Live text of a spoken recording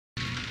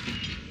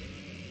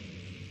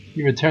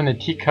He returned the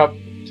teacup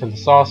to the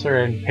saucer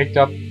and picked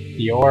up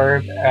the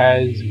orb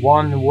as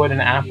one would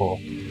an apple,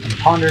 and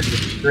pondered the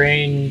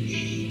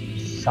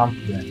strange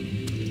something.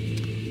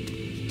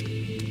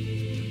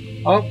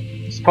 Oh,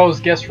 suppose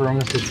guest room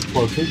is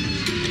explosive.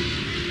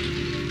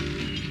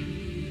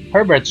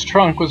 Herbert's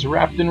trunk was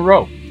wrapped in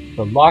rope.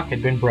 The lock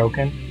had been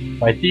broken.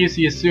 By thieves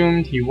he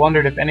assumed. He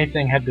wondered if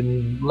anything had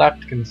been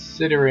left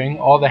considering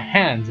all the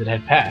hands it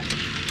had passed.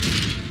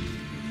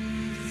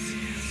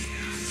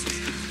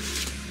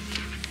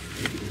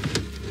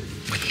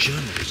 My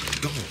journal is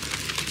gone.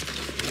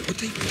 What would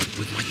they want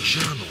with my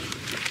journal?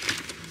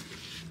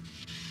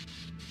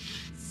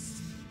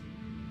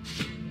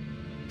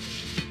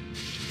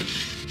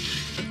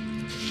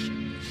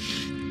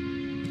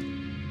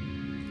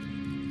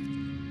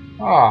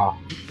 Ah,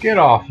 get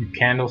off, you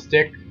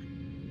candlestick.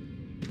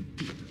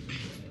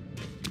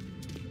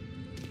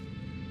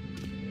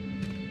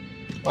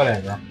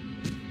 Whatever.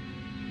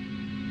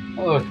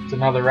 Oh look, it's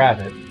another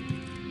rabbit.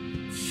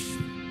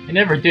 I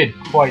never did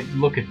quite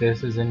look at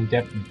this as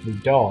in-depth as the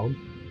dog.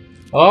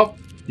 Oh,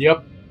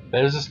 yep,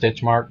 there's a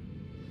stitch mark.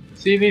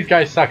 See, these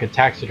guys suck at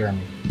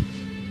taxidermy.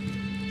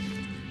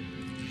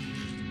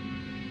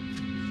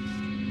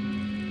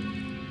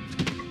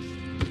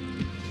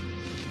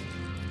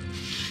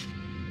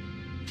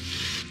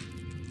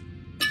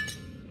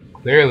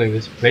 Clearly,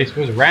 this place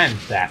was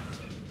ransacked.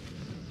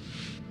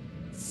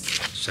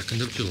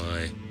 2nd of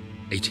July,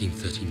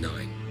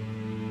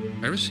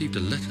 1839. I received a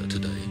letter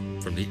today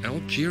from the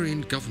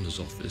Algerian governor's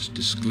office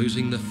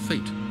disclosing the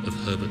fate of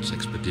Herbert's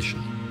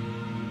expedition.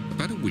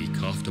 About a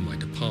week after my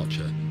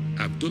departure,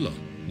 Abdullah,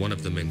 one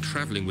of the men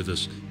traveling with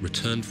us,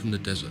 returned from the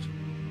desert.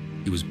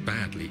 He was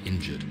badly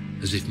injured,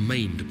 as if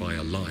maimed by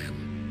a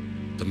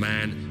lion. The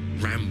man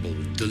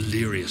rambled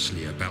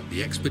deliriously about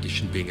the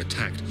expedition being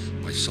attacked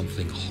by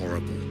something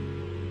horrible.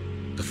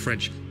 The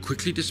French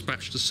quickly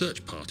dispatched a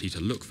search party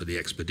to look for the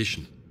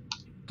expedition.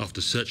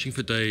 After searching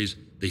for days,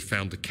 they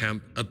found the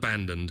camp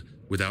abandoned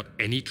without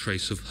any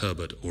trace of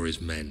Herbert or his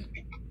men.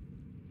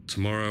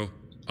 Tomorrow,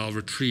 I'll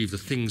retrieve the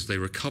things they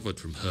recovered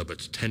from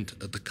Herbert's tent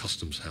at the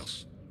customs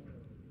house.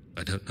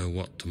 I don't know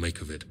what to make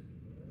of it,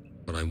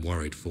 but I'm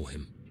worried for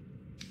him.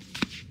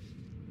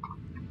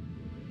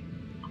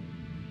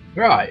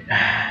 Right.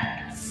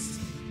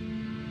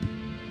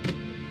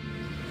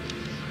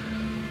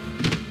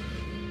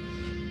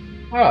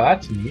 Oh,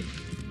 that's neat.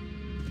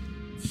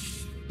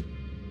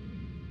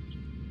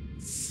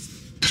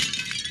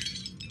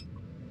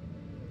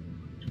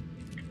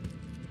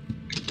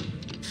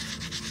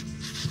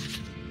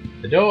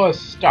 The door is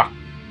stuck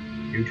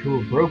due to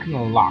a broken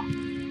lock.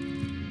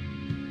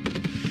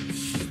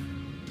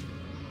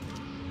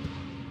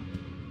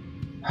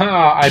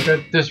 I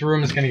bet this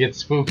room is gonna get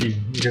spooky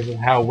because of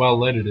how well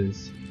lit it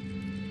is.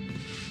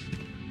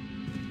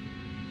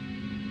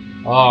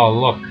 Oh,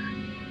 look.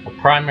 A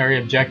primary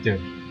objective.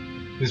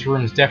 This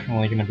room's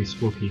definitely gonna be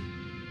spooky.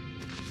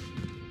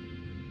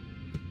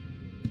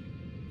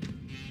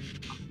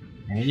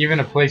 And even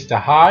a place to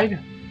hide?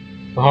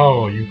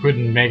 Oh, you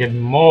couldn't make it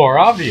more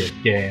obvious,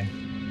 game.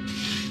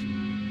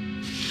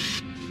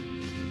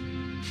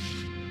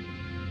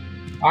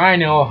 I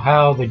know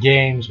how the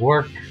games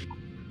work.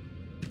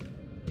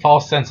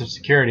 False sense of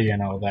security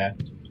and all that.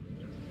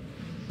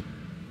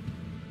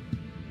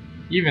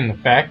 Even the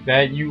fact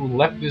that you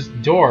left this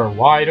door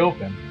wide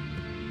open.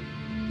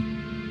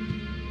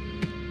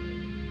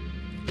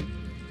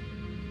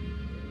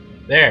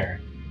 There.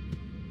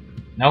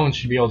 No one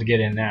should be able to get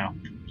in now.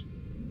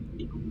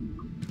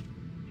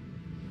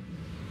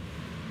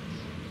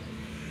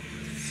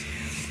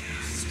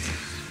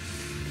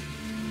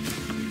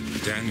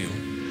 Daniel.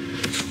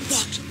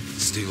 What?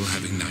 Still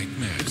having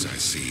nightmares, I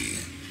see.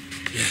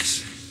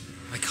 Yes,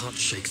 I can't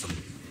shake them.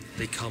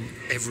 They come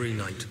every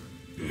night.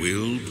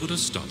 We'll put a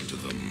stop to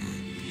them.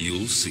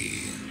 You'll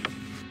see.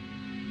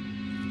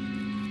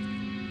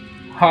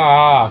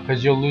 Ha,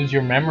 because you'll lose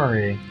your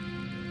memory.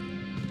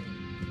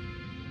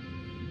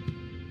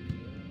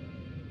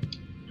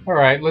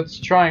 Alright, let's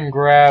try and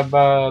grab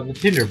the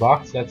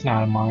tinderbox. That's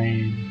not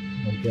my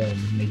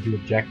major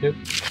objective.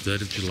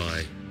 3rd of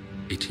July,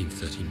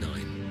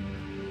 1839.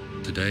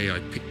 Today I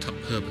picked up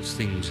Herbert's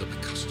things at the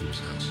customs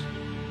house.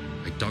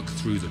 I dug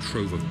through the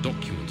trove of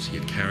documents he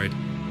had carried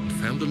and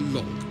found a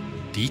log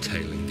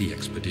detailing the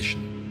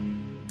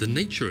expedition. The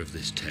nature of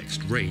this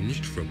text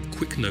ranged from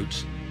quick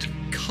notes to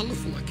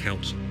colourful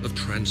accounts of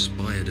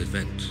transpired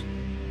events.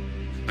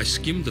 I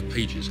skimmed the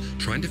pages,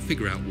 trying to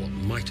figure out what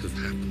might have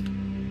happened.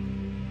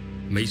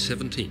 May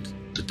 17th,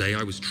 the day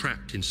I was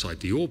trapped inside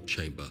the orb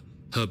chamber,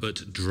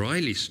 Herbert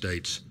dryly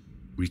states,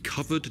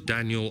 "Recovered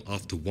Daniel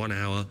after 1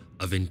 hour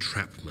of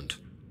entrapment."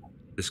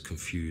 This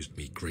confused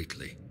me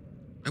greatly.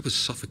 I was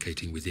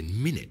suffocating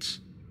within minutes.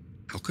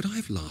 How could I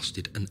have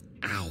lasted an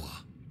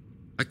hour?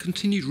 I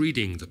continued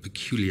reading the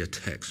peculiar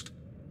text.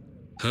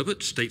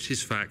 Herbert states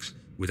his facts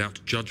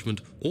without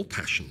judgment or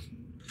passion,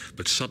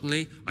 but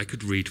suddenly I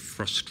could read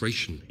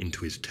frustration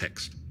into his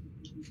text.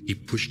 He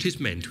pushed his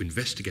men to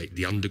investigate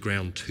the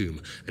underground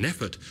tomb, an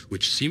effort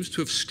which seems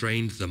to have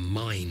strained the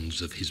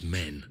minds of his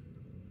men.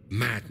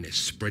 Madness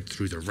spread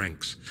through the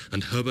ranks,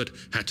 and Herbert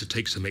had to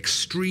take some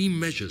extreme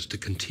measures to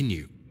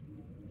continue.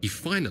 He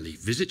finally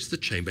visits the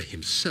chamber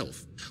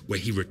himself, where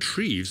he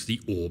retrieves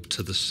the orb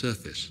to the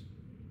surface.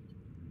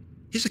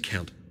 His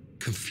account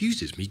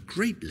confuses me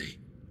greatly.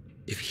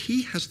 If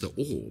he has the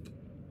orb,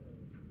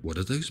 what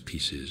are those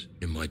pieces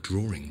in my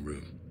drawing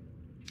room?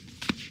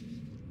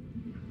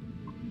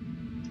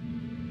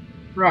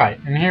 Right,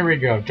 and here we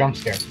go, jump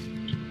scare.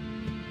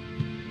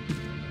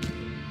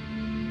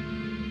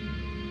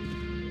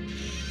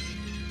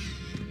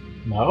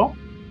 No?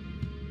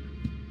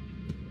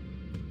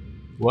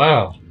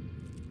 Well,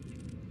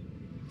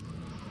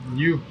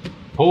 you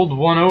pulled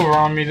one over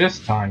on me this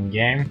time,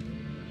 game.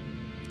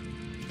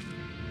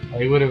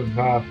 I would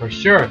have for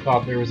sure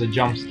thought there was a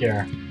jump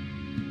scare.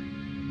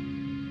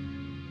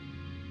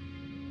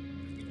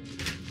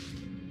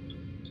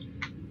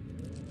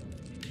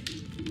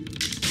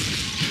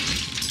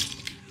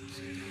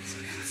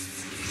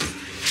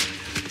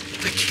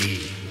 The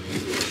key.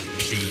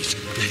 Please,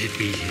 let it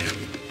be here.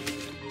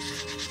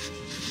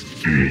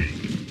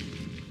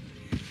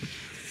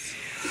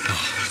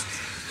 Oh,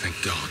 thank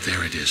God,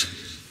 there it is.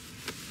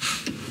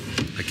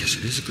 I guess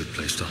it is a good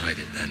place to hide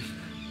it then.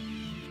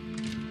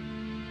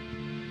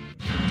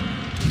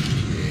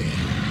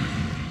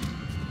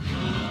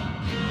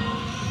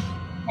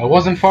 I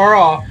wasn't far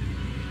off.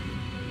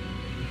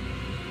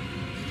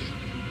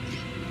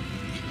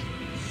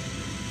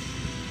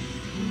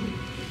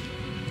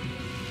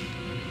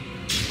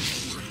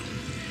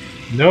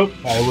 Nope,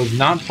 I was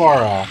not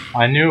far off.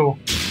 I knew.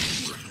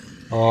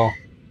 Oh,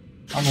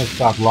 I'm gonna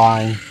stop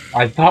lying.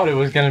 I thought it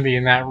was gonna be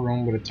in that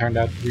room, but it turned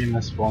out to be in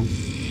this one.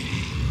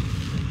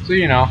 So,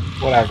 you know,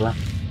 whatever.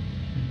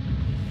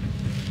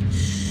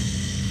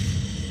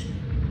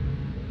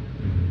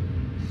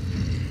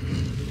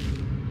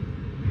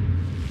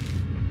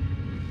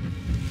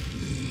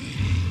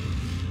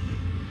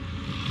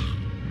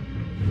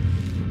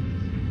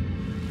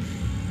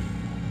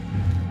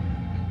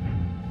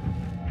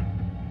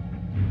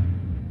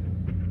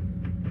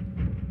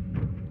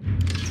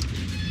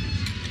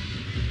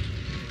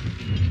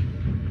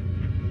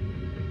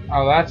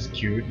 Oh, that's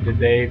cute. Did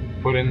they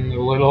put in the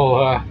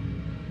little,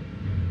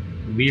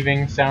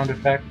 leaving sound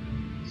effect?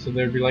 So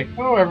they'd be like,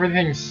 oh,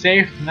 everything's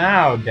safe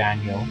now,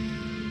 Daniel.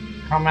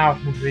 Come out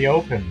into the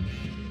open.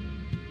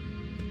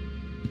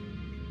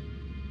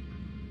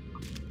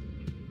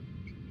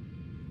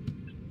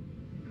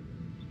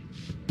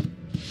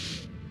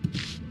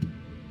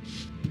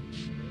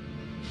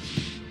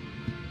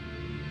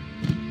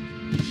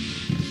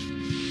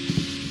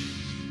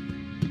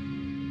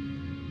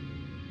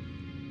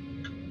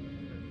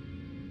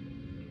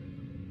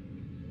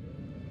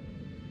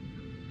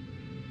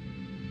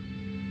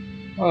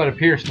 Well, it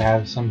appears to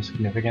have some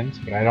significance,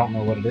 but I don't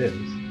know what it is.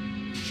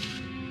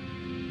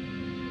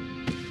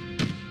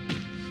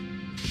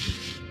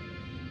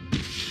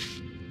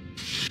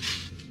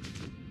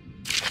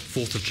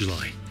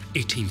 July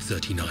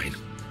 1839.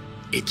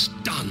 It's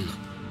done.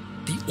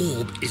 The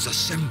orb is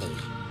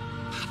assembled.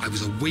 I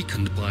was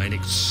awakened by an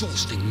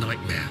exhausting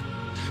nightmare.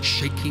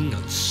 Shaking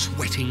and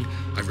sweating,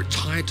 I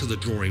retired to the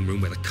drawing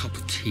room with a cup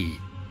of tea.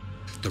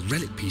 The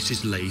relic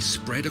pieces lay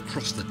spread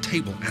across the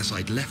table as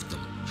I'd left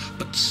them,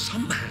 but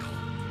somehow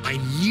I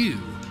knew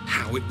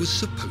how it was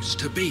supposed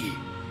to be.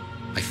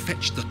 I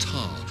fetched the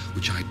tar,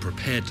 which I had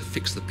prepared to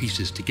fix the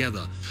pieces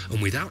together,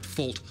 and without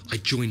fault I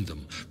joined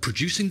them,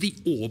 producing the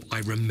orb I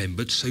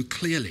remembered so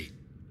clearly.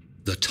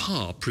 The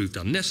tar proved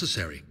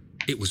unnecessary.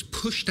 It was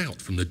pushed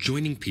out from the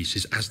joining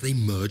pieces as they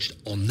merged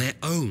on their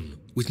own,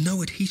 with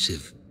no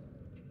adhesive.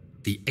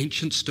 The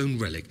ancient stone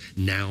relic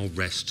now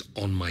rests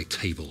on my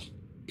table.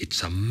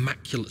 Its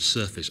immaculate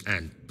surface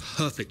and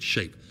perfect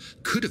shape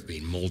could have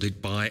been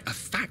molded by a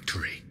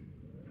factory.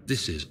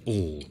 This is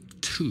all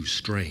too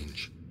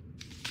strange.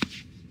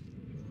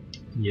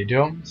 You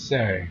don't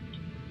say.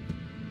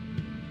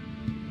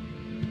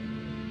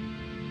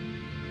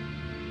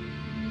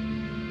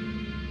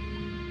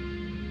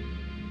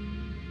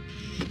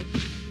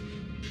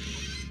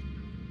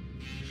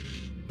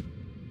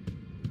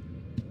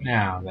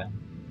 Now then.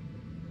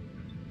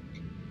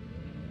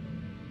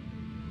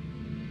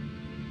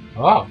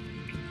 Oh.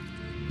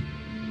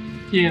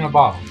 Key in a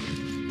bottle.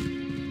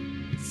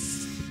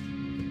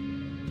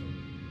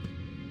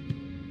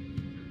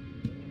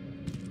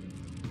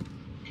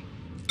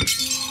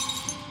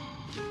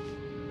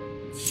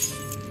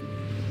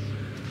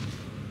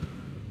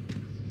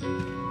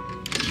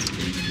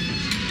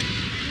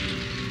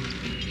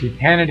 He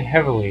panted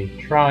heavily,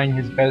 trying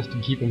his best to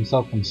keep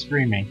himself from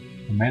screaming.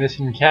 The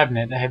medicine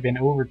cabinet had been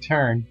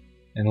overturned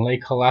and lay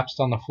collapsed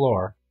on the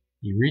floor.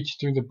 He reached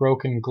through the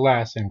broken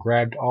glass and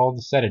grabbed all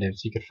the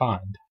sedatives he could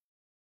find.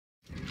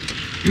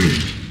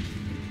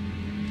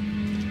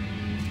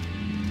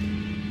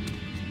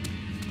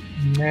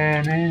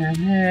 Na, na,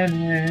 na,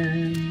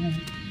 na.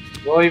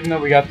 Well, even though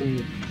we got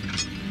the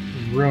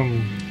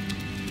room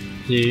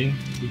key,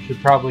 we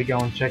should probably go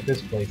and check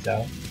this place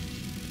out.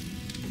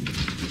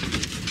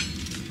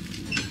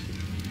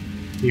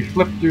 He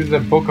flipped through the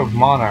Book of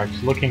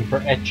Monarchs looking for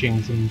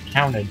etchings and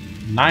counted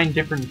 9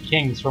 different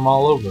kings from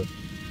all over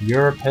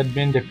Europe had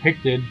been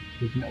depicted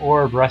with an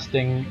orb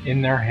resting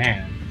in their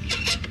hands.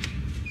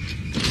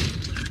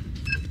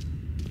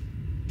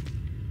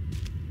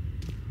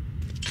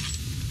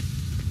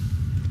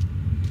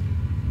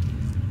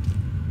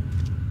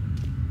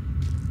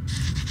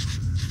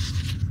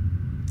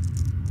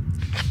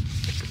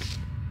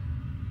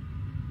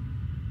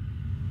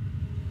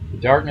 The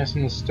darkness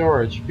in the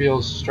storage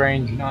feels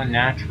strange and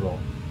unnatural.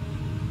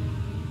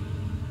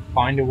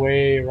 Find a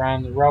way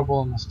around the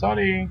rubble in the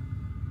study.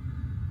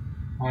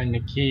 Find the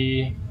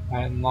key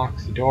that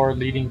unlocks the door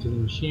leading to the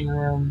machine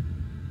room.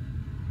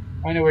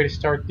 Find a way to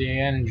start the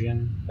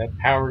engine that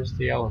powers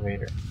the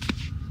elevator.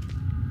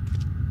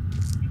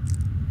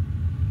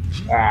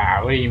 Ah,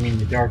 what do you mean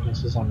the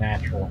darkness is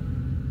unnatural?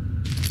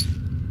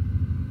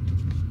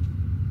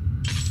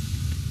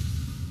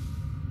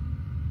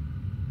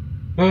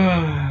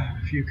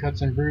 A few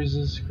cuts and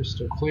bruises,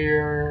 crystal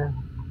clear.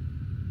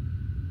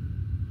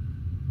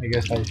 I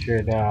guess I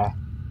should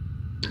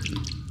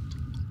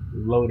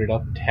load it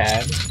up a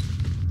tad.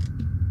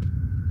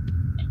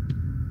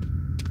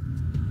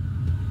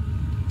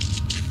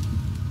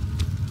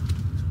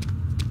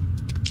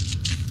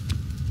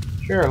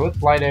 Sure,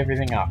 let's light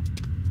everything up.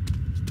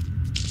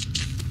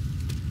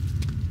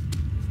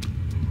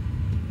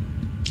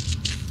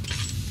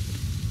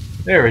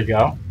 There we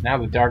go. Now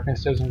the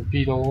darkness doesn't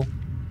feel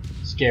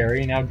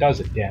scary, now does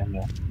it,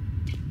 Daniel?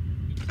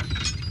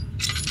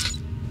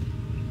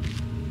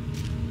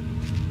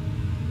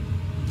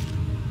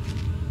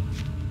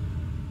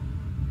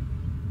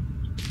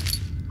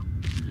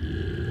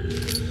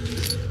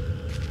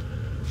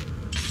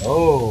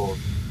 Oh.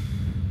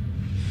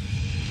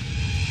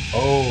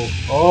 Oh,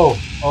 oh,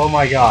 oh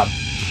my god.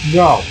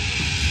 No.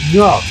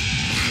 No.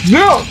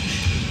 No!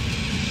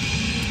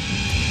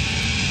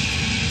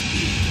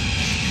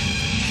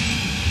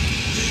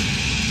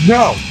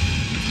 No!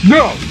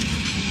 No!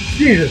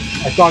 Jesus!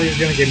 I thought he was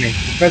gonna get me.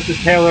 Professor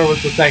Taylor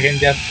was the second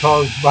death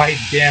caused by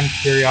damn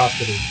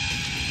curiosity.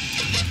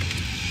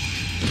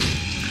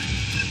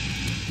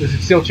 Is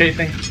it still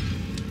chasing?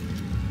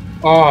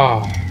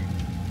 Oh.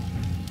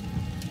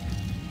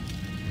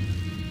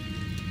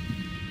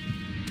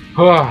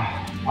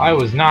 I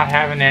was not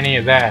having any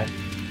of that.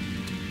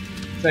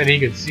 Said he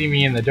could see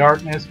me in the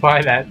darkness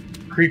by that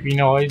creepy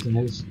noise and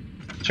his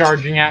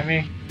charging at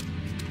me.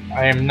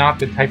 I am not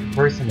the type of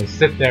person to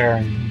sit there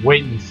and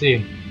wait and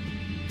see.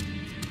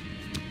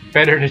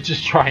 Better to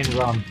just try and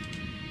run.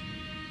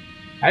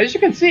 As you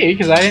can see,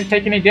 because I didn't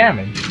take any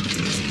damage.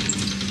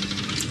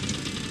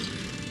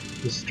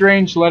 The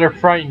strange letter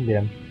frightened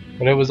him,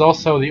 but it was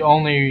also the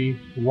only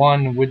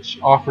one which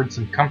offered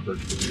some comfort.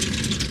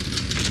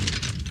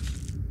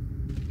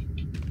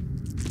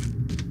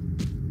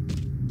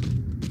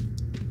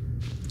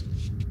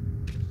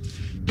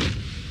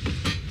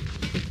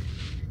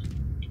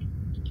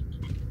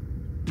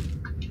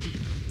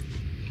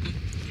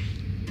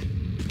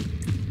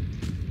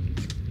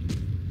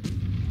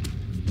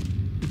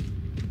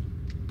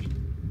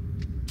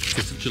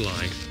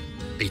 July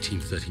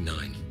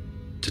 1839.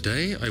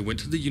 Today I went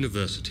to the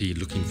university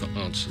looking for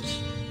answers.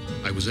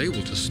 I was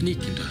able to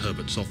sneak into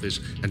Herbert's office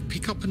and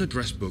pick up an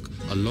address book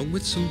along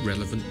with some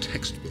relevant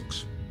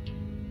textbooks.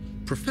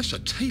 Professor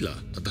Taylor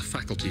at the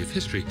Faculty of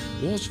History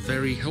was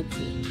very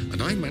helpful,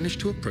 and I managed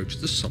to approach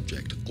the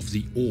subject of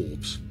the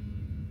orbs.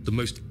 The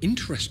most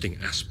interesting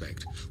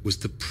aspect was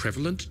the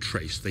prevalent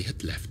trace they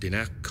had left in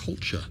our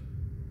culture.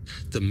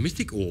 The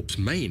mythic orbs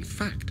may in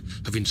fact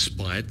have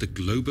inspired the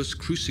globus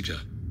cruciger,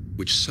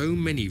 which so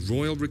many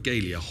royal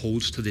regalia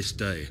holds to this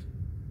day.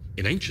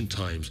 In ancient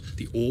times,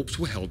 the orbs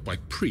were held by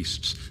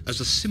priests as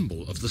a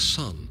symbol of the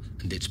sun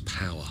and its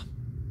power.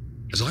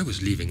 As I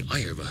was leaving,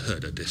 I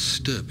overheard a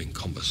disturbing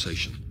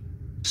conversation.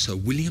 Sir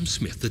William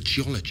Smith, the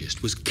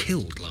geologist, was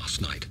killed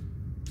last night.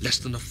 Less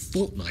than a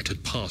fortnight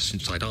had passed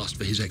since I'd asked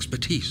for his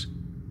expertise.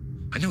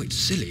 I know it's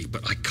silly,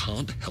 but I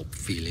can't help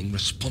feeling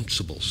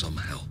responsible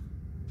somehow.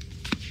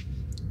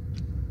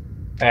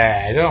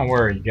 Hey, don't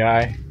worry,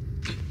 guy.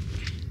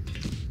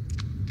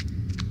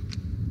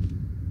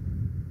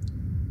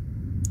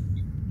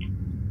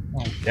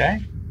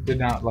 Okay, did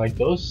not like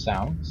those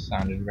sounds.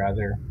 Sounded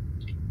rather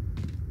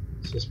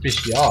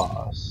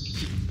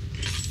suspicious.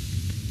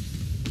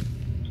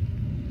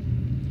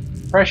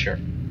 Pressure.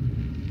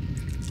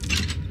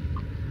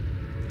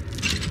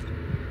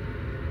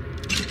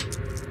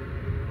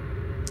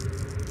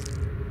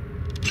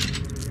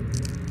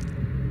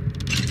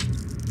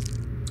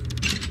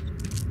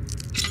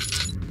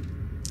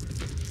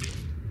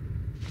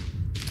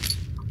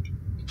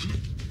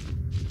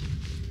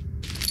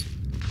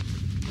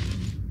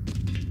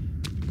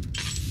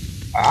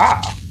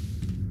 Ah!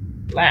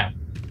 Lamp.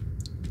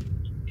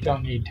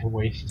 Don't need to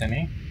waste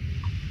any.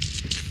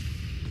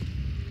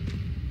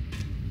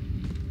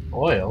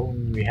 Oil,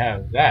 we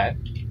have that.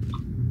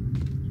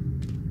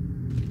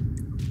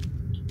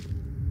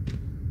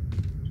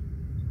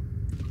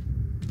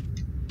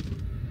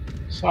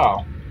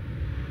 So,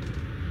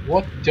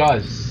 what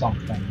does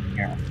something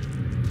here?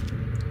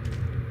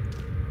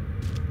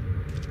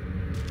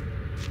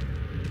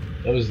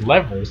 Those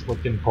levers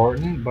looked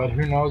important, but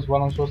who knows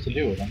what I'm supposed to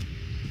do with them.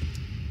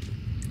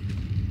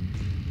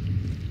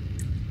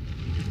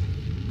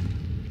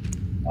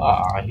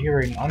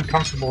 Hearing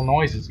uncomfortable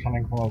noises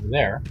coming from over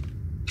there.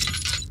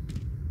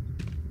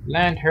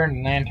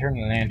 Lantern, lantern,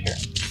 lantern.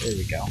 There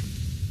we go.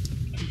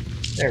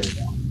 There we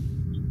go.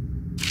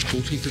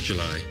 14th of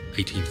July,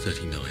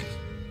 1839.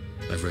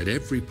 I've read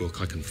every book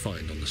I can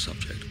find on the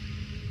subject.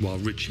 While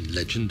rich in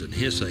legend and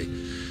hearsay,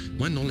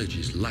 my knowledge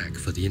is lack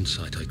for the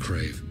insight I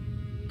crave.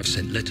 I've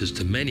sent letters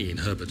to many in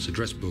Herbert's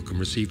address book and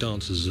received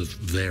answers of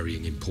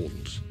varying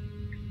importance.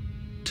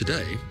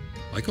 Today,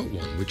 I got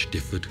one which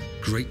differed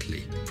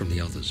greatly from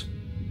the others.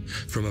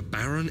 From a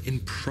baron in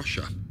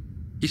Prussia.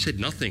 He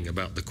said nothing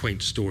about the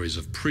quaint stories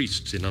of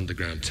priests in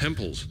underground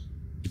temples.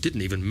 He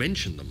didn't even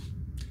mention them.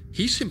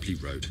 He simply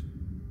wrote,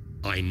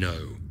 "I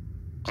know.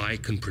 I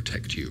can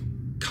protect you.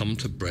 Come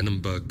to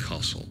Brennenburg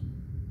Castle.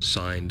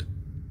 Signed,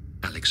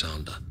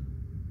 Alexander."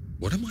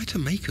 What am I to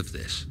make of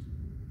this?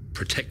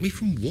 Protect me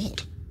from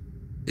what?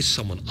 Is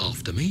someone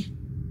after me?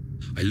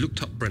 I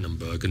looked up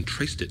Brennenburg and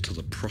traced it to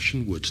the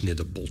Prussian woods near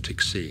the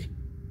Baltic Sea.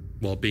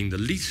 While being the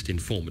least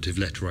informative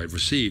letter I've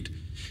received,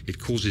 it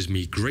causes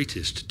me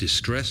greatest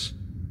distress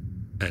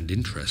and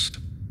interest.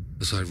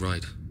 As I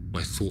write,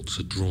 my thoughts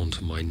are drawn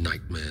to my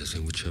nightmares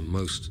in which a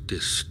most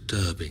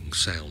disturbing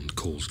sound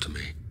calls to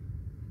me.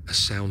 A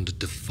sound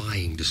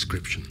defying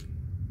description.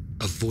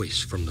 A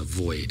voice from the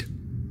void.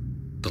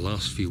 The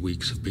last few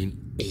weeks have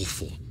been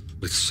awful,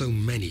 with so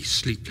many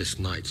sleepless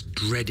nights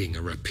dreading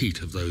a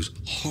repeat of those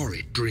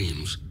horrid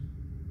dreams.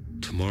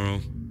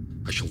 Tomorrow,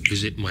 I shall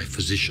visit my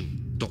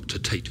physician, Dr.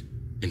 Tate,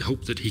 in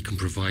hope that he can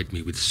provide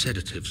me with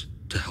sedatives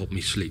to help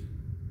me sleep.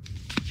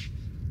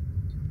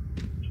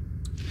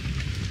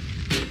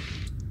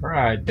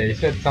 Right, they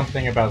said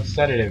something about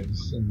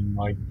sedatives and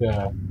like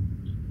the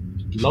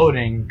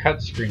loading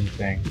cut screen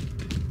thing.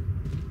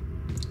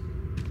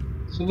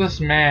 So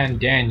this man,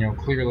 Daniel,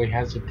 clearly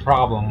has a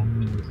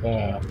problem with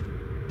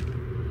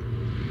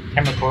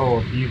chemical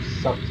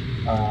abuse,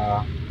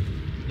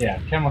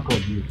 chemical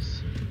abuse.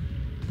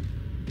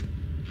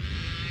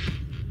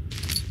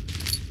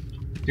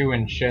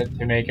 Doing shit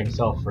to make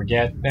himself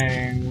forget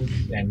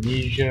things,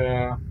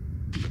 amnesia,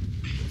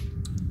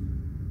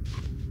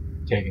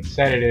 taking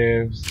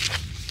sedatives.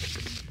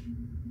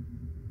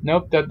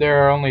 Note that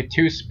there are only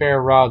 2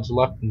 spare rods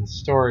left in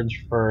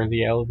storage for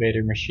the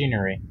elevator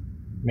machinery.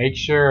 Make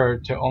sure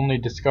to only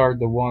discard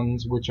the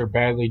ones which are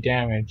badly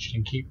damaged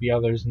and keep the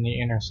others in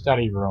the inner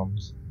study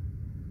rooms,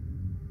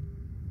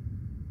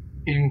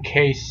 in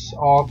case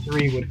all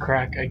 3 would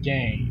crack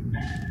again.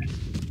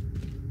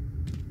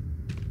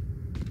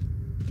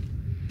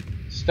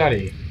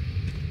 Study.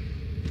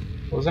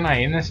 Wasn't I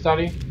in this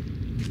study?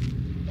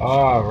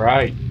 Oh,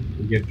 right.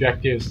 The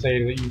objectives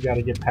say that you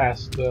gotta get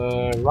past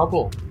the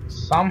rubble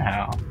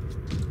somehow.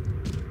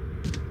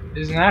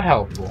 Isn't that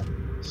helpful?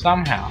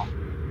 Somehow.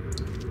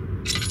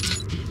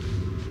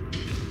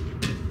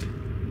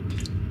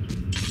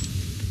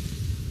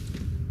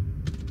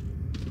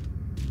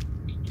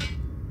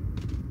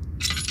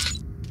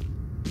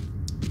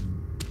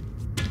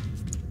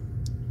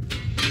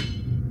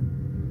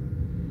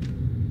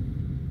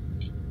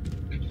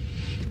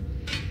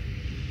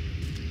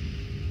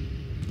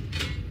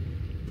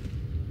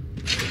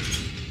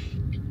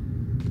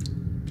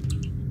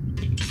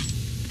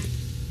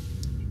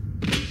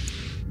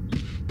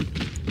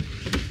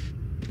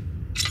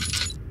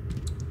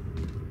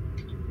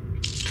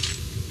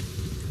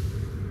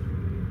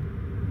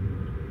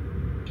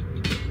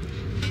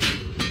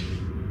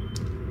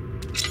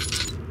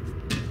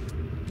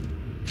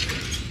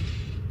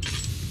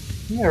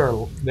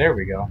 There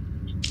we go.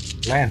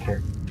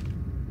 Lantern.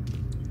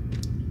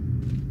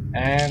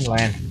 And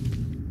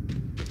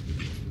lantern.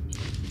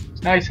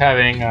 It's nice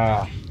having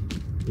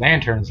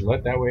lanterns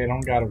lit, that way I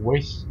don't gotta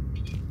waste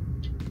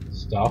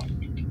stuff.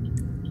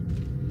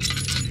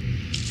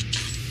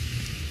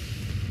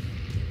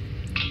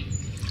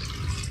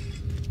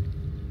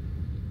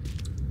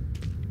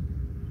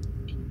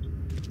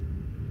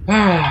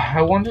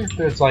 I wonder if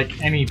there's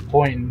like any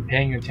point in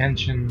paying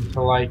attention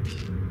to like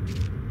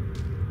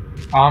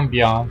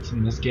ambiance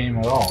in this game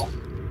at all.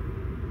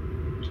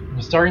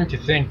 I'm starting to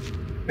think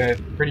that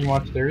pretty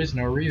much there is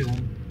no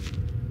reason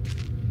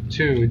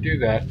to do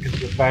that, because of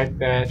the fact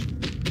that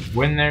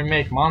when they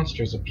make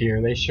monsters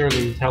appear, they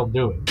surely as hell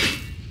do it.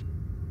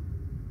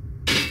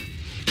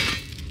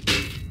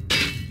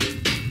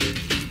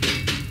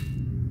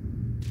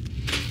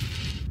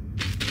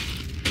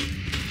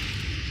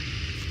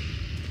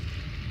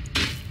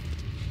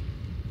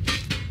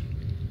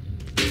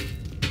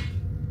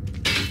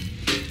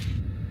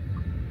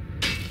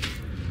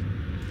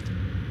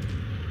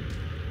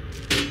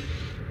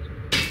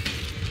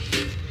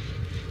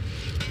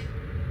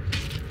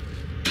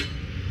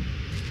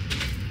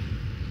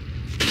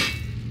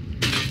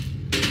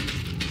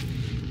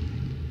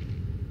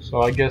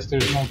 So I guess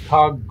there's no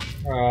cog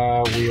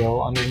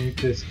wheel underneath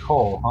this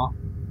coal, huh?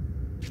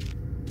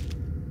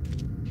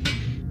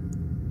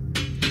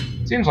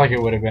 Seems like it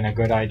would have been a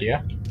good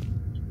idea.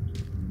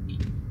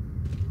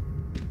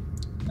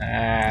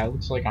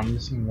 Looks like I'm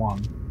missing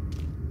one.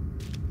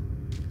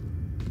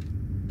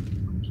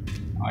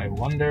 I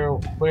wonder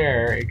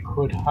where it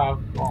could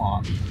have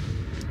gone.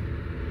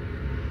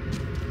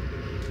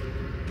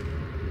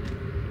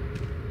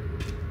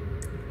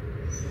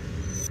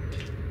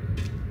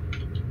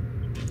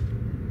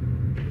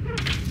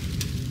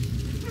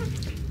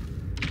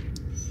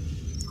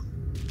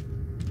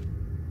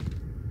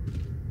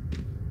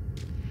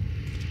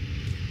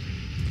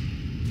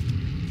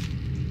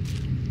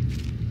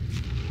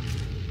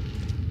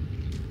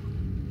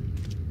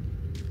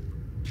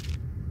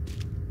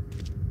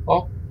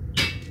 Oh,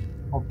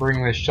 I'll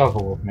bring this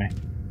shovel with me.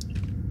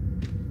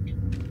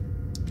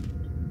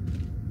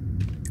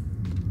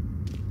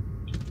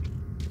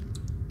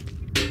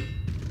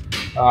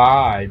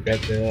 I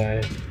bet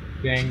the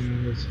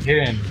thing is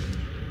hidden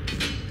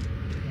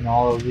in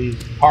all of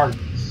these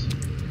parts.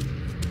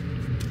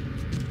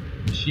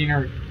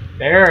 Machinery.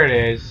 There it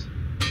is.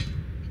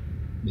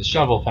 The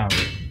shovel found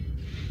it.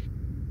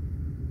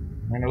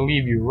 I'm gonna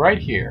leave you right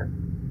here.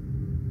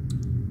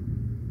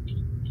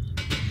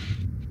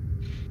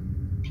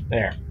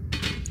 There.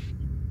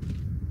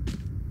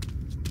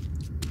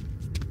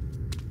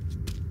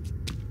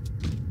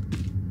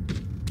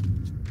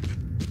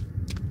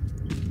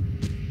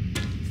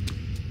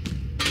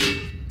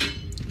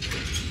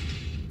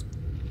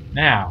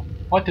 Now,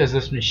 what does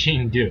this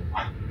machine do?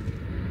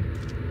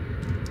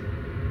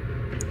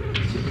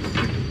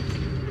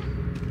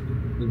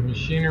 The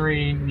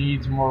machinery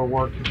needs more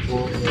work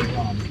before it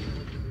runs.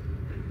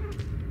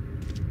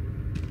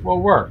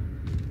 What work?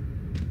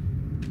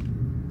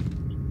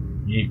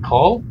 Need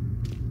coal?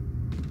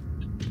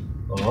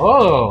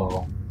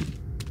 Oh!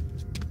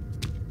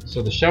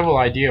 So the shovel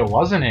idea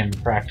wasn't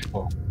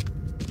impractical.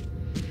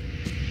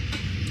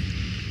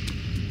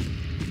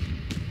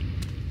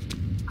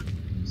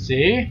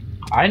 See?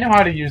 I know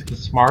how to use the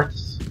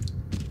smarts.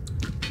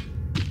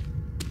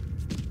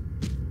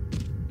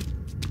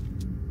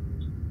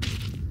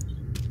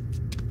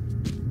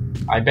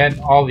 I bet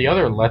all the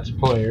other Let's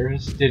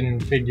Players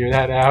didn't figure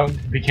that out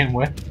to begin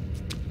with.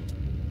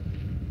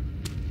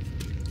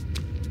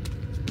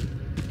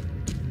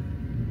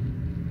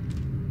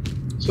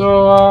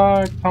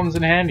 So, it comes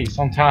in handy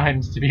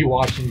sometimes to be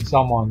watching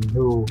someone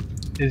who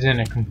isn't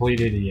a complete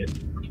idiot.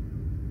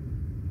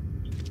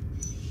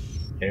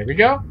 Here we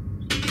go.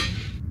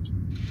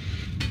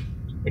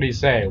 What do you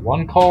say?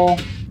 1 coal?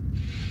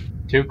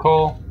 2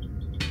 coal?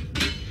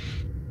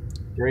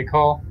 3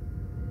 coal?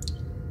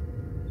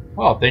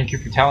 Well, thank you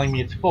for telling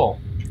me it's full.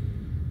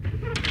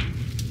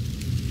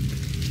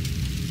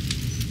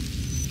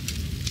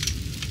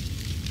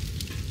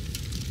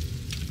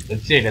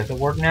 Let's see, does it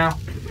work now?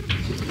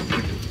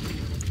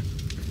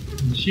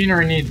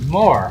 Machinery needs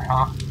more,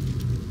 huh?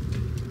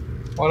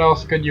 What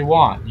else could you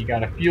want? You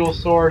got a fuel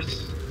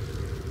source.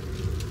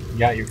 You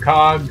got your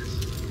cogs.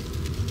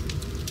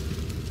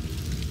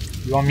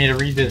 You want me to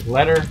read this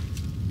letter?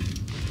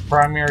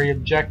 Primary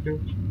objective?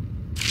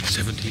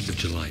 17th of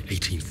July,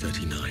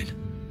 1839.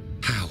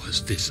 How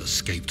has this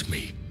escaped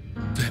me?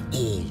 They're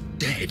all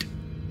dead.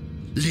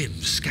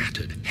 Limbs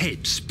scattered,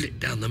 heads split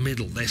down the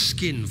middle, their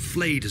skin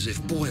flayed as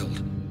if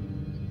boiled.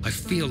 I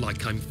feel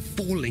like I'm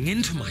falling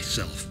into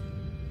myself.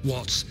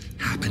 What's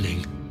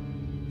happening?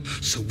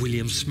 Sir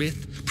William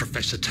Smith,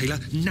 Professor Taylor,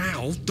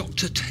 now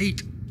Dr.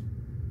 Tate.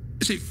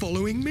 Is it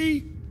following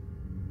me?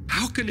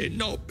 How can it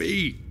not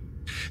be?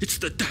 It's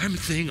the damn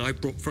thing I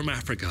brought from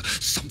Africa.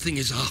 Something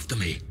is after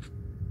me.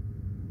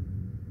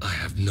 I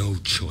have no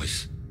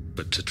choice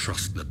but to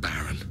trust the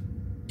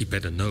Baron. He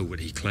better know what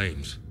he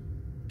claims.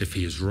 If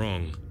he is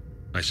wrong,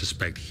 I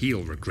suspect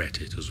he'll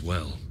regret it as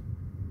well.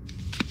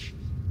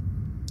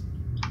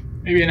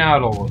 Maybe now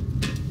it'll look.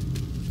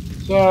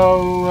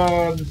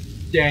 So, this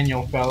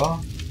Daniel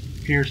fella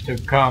appears to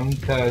have come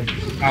to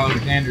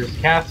Alexander's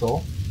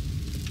castle.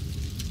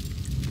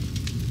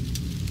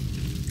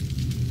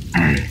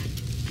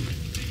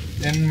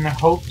 In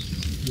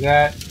hopes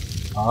that...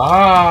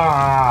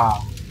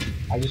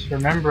 I just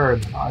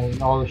remembered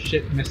all the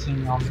shit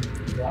missing on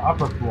the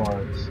upper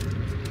floors.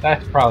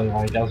 That's probably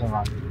why it doesn't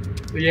run.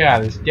 But yeah,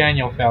 this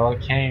Daniel fella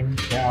came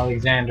to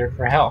Alexander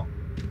for help.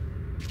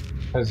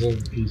 Because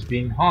of he's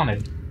being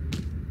haunted.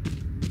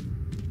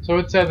 So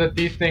it said that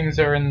these things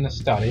are in the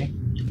study.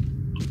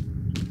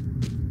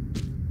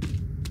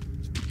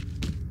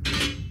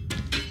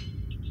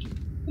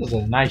 This is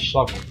a nice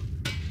shovel.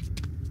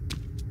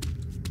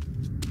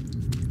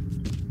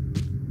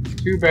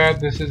 Too bad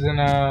this isn't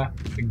a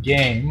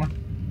game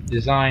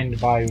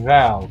designed by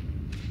Valve.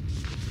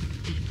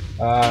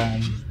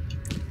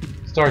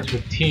 Starts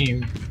with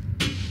team,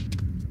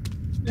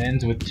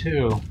 ends with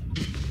 2.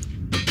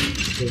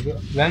 So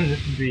then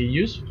this would be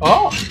useful.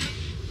 Oh!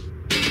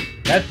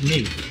 That's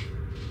neat.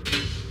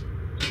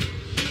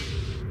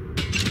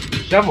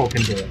 Shovel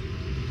can do it.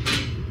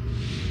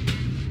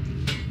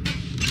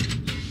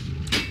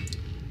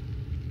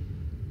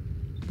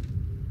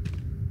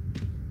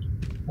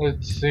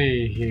 Let's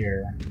see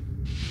here.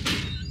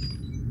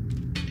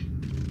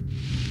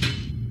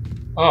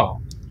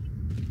 Oh.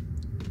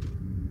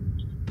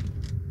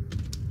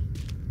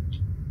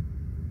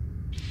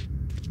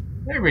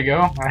 There we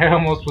go. I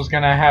almost was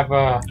gonna have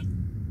a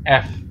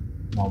F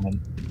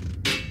moment.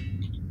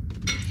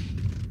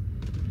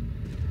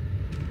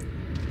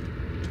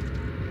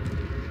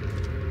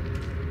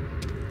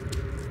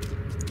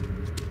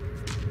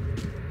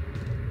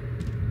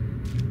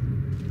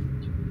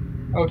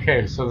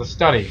 Okay, so the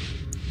study.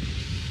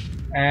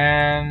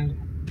 And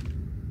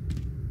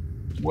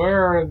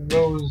where are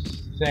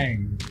those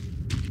things?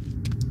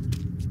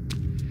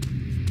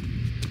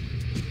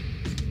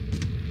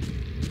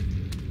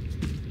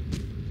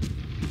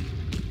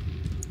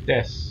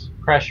 This.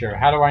 Pressure.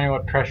 How do I know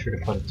what pressure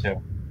to put it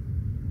to?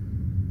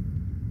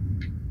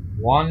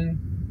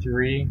 1,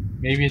 3.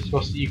 Maybe it's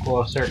supposed to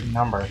equal a certain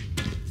number.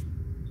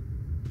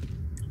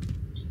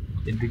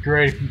 It'd be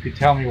great if you could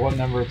tell me what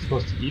number it's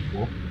supposed to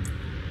equal.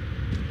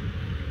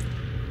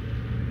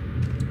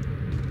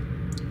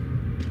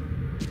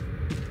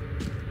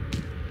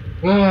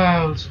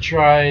 Let's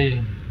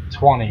try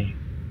 20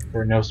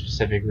 for no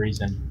specific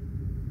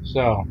reason.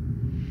 So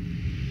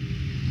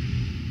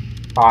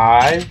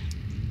 5,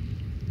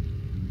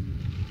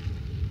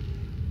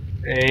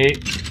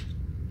 8.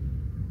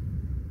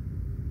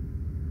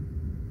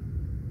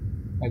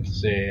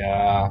 Let's see,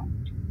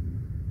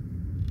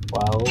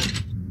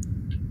 12,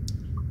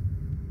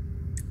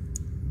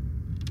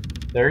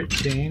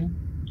 13,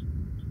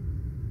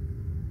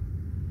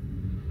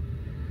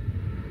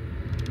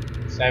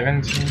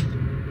 17.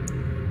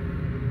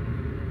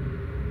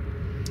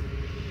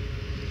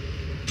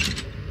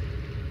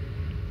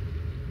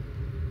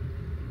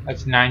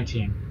 That's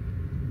 19.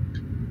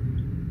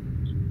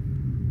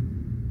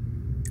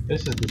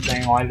 This is the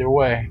same either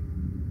way.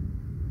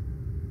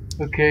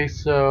 Okay,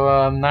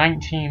 so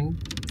 19.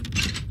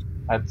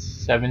 That's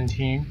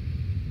 17.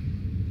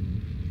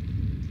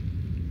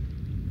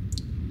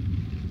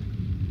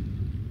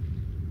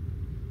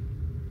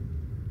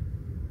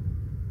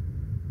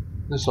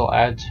 This will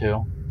add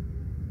 2.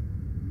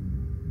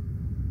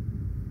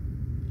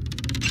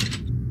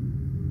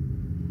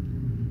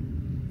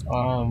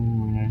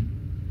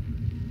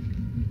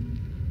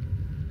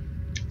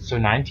 So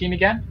 19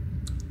 again?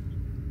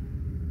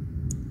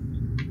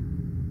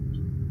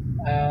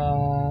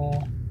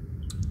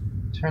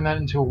 Turn that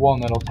into a 1,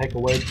 that'll take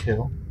away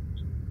 2.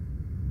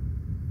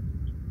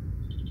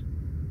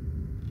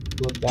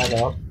 Flip that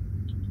up.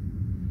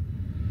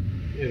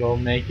 It'll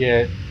make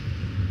it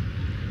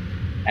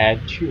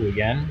add 2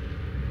 again.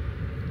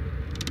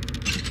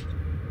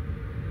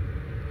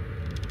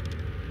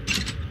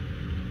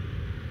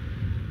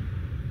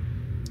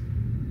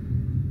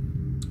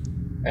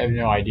 I have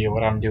no idea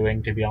what I'm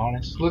doing, to be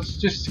honest. Let's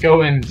just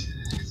go and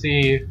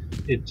see if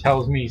it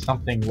tells me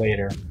something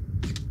later.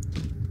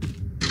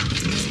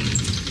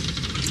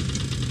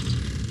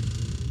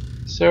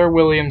 Sir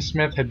William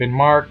Smith had been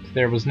marked.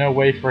 There was no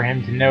way for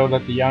him to know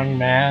that the young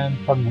man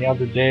from the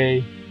other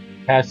day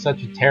cast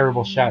such a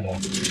terrible shadow.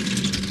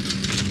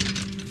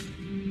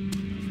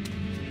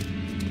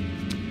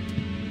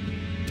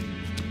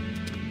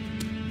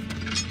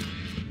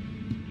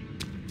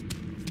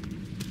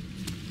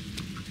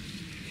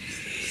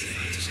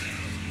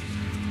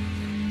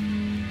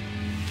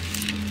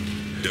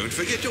 Don't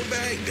forget your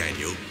bag,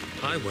 Daniel.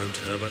 I won't,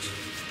 Herbert.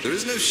 There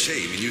is no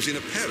shame in using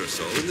a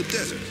parasol in the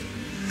desert.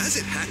 As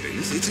it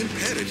happens, it's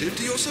imperative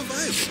to your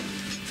survival.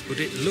 But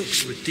it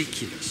looks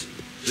ridiculous.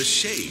 The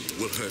shade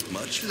will hurt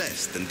much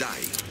less than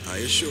dying, I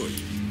assure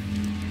you.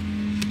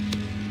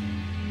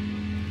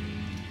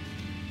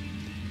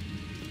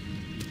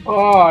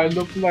 Oh, I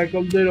look like a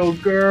little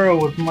girl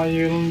with my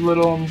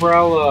little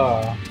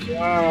umbrella.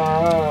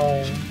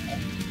 Ah.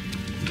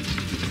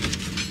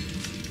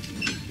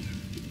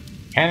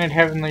 Canon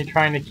Heavenly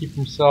trying to keep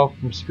himself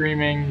from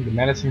screaming. The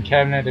medicine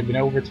cabinet had been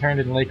overturned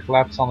and lay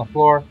collapsed on the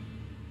floor.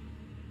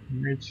 He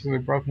reached through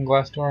the broken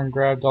glass door and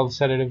grabbed all the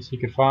sedatives he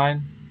could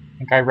find. I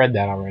think I read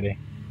that already.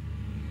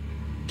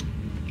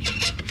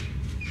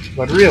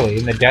 But really,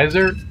 in the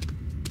desert?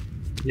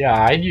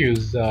 Yeah, I'd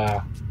use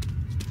an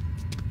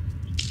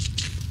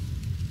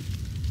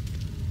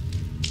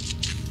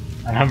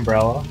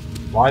umbrella.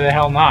 Why the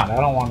hell not? I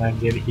don't want to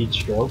get a heat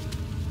stroke.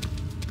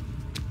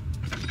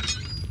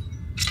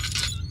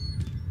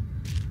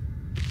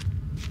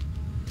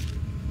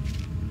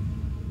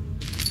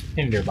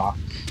 Tinderbox.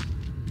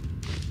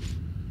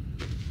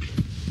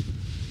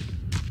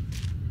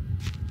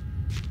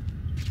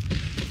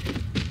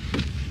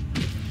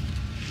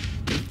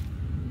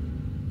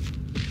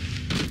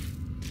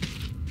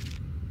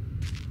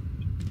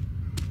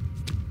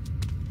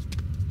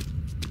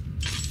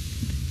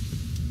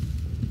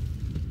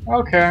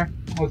 Okay,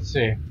 let's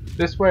see.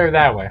 This way or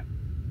that way?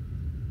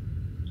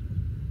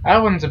 That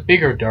one's a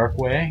bigger dark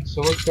way,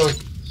 so let's go.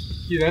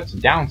 See, that's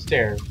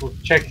downstairs. We'll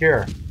check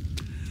here.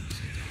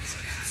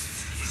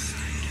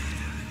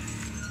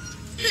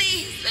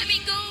 Please, let me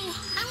go.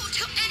 I won't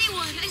tell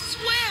anyone, I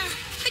swear.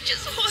 I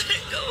just want to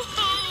go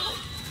home.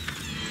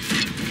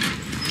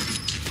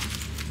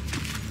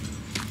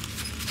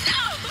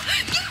 No!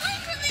 Get away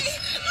from me!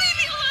 Leave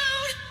me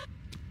alone!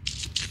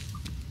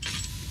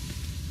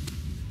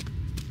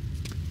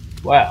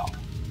 Well.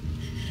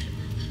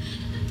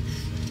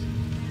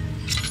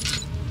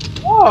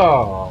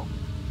 Oh!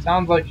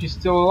 Sounds like she's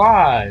still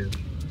alive.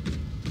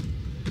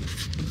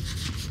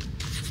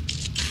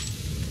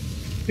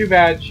 Too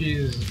bad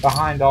she's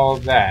behind all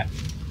of that.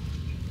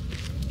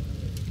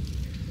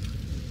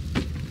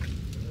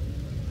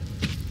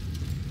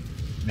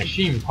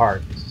 Machine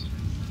parts.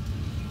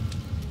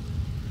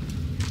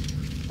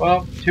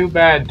 Well, too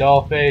bad,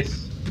 Dollface.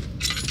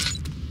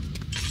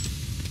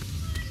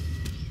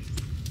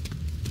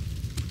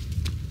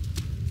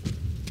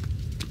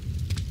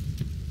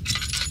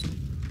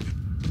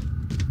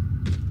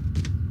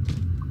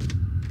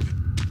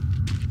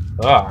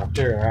 Oh,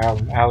 after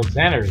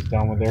Alexander is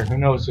done with her, who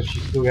knows if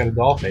she's still got a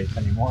doll face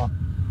anymore.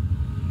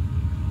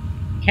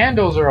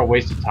 Candles are a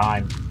waste of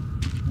time.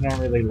 They don't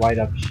really light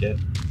up shit.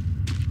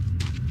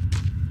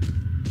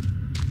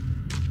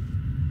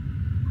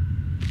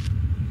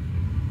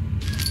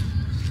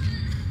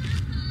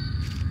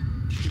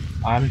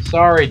 I'm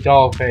sorry,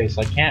 Dollface.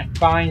 I can't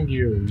find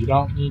you. You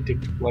don't need to,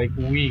 like,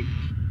 weep.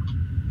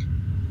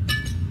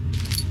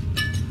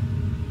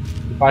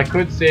 If I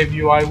could save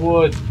you, I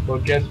would.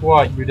 But guess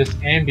what? You're just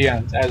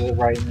ambient as of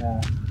right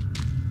now.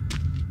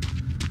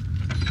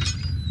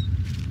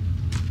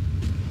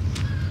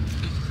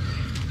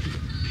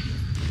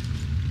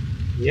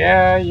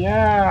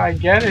 Yeah, I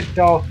get it,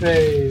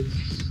 Dollface.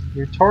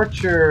 You're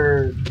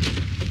tortured.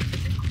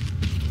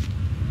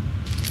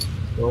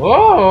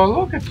 Oh,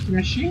 look, it's the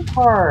machine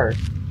part.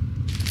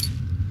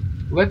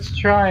 Let's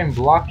try and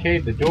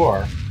blockade the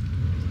door.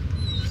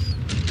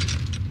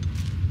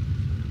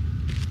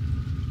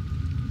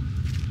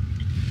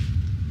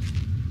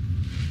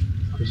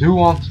 Cause who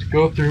wants to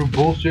go through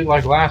bullshit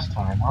like last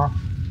time, huh?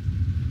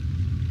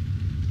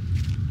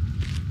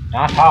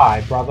 Not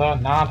high, brother,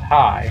 not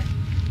high.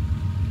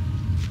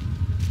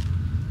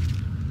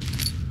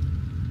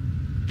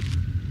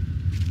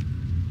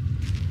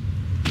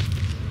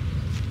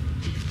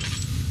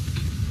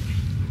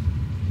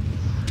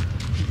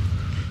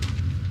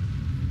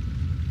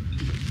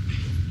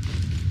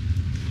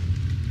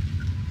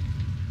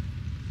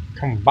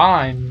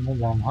 Combine with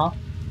them, huh?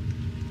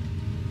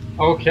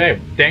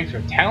 Okay, thanks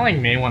for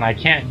telling me when I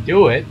can't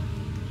do it.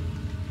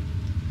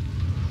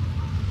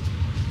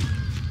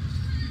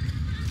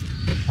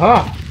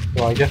 Huh,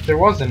 well I guess there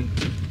wasn't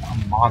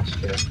a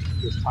monster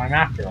this time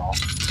after all.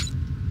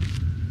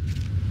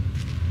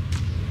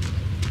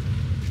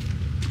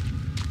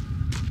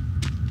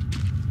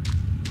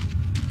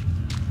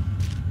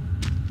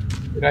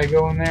 Did I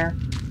go in there?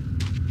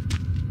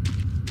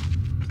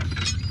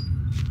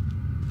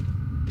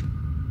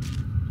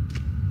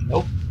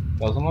 Nope,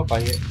 doesn't look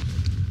like it.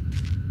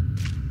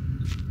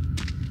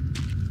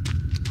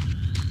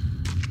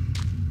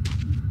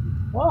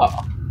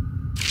 Oh.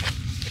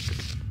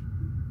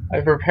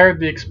 I've prepared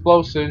the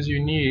explosives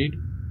you need,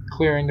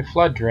 clearing the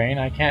flood drain.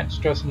 I can't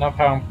stress enough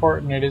how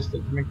important it is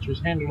that the mixture is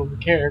handled with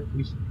care.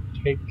 Please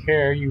take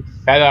care, you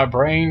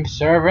feather-brained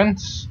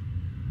servants.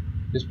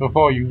 Just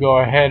before you go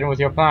ahead with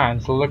your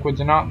plans, the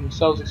liquids are not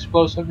themselves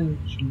explosive and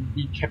should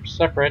be kept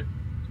separate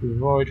to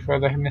avoid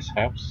further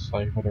mishaps.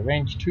 I could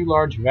arrange 2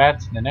 large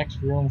vats in the next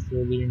room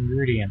for the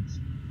ingredients.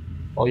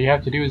 All you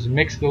have to do is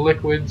mix the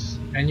liquids,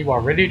 and you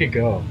are ready to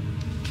go.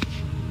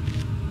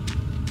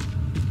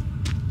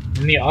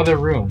 In the other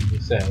room, he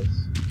says.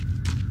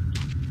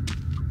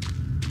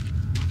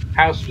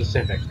 How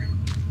specific?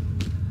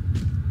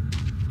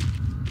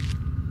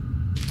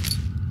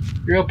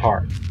 Drill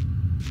part.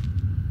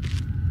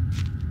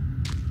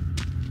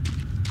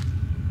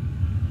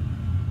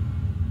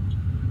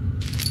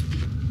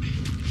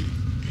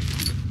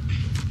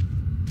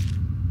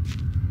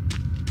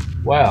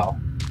 Well.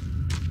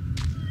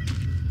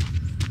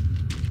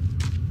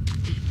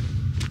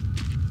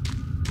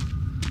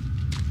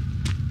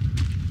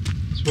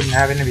 This wouldn't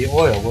have any of the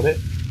oil, would it?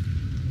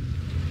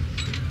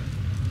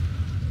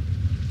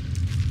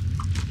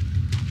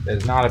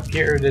 Does not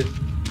appear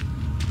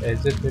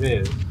as if it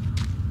is.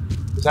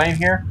 Was I in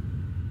here?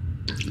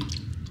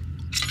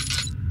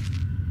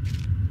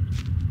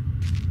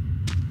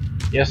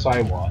 Yes,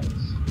 I was.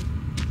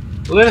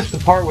 Let us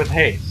depart with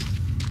haste.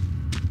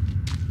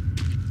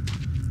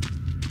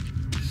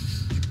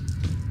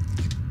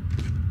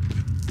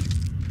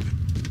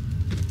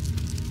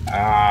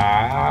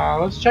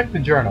 Let's check the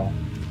journal.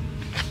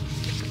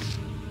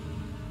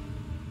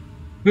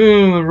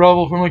 The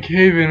rubble from a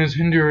cave-in is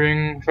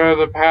hindering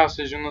further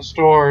passage in the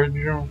storage.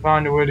 You don't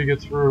find a way to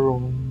get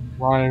through.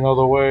 Find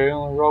another way.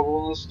 Only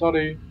rubble in the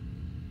study.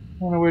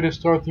 Find a way to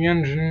start the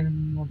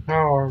engine. No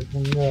power.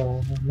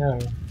 No.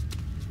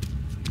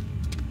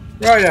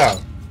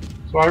 Righto.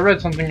 So I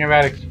read something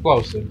about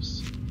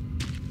explosives.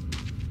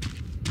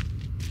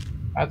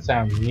 That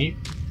sounds neat.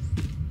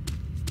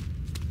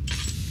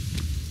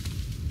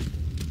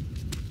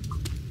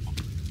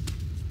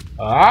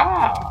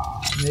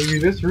 Maybe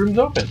this room's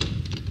open.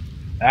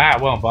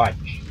 It won't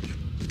budge.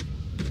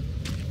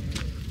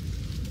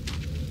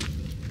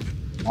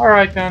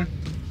 Alright then.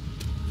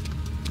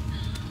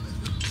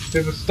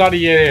 To the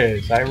study it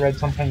is. I read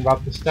something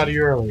about the study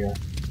earlier.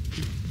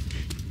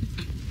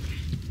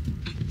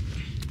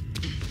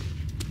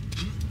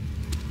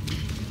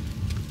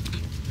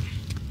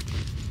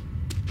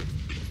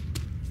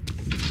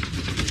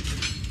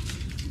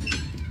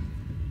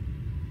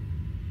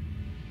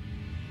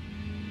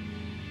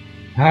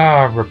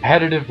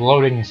 Repetitive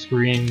loading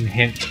screen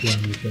hint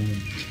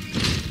thing.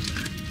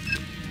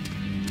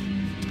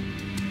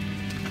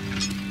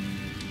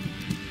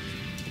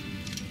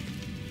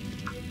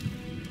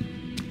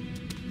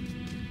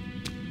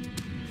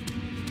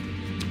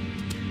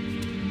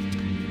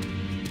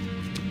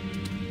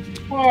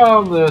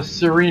 Well, the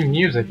serene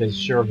music is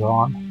sure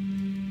gone.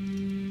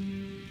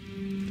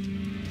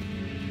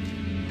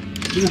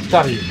 To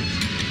study.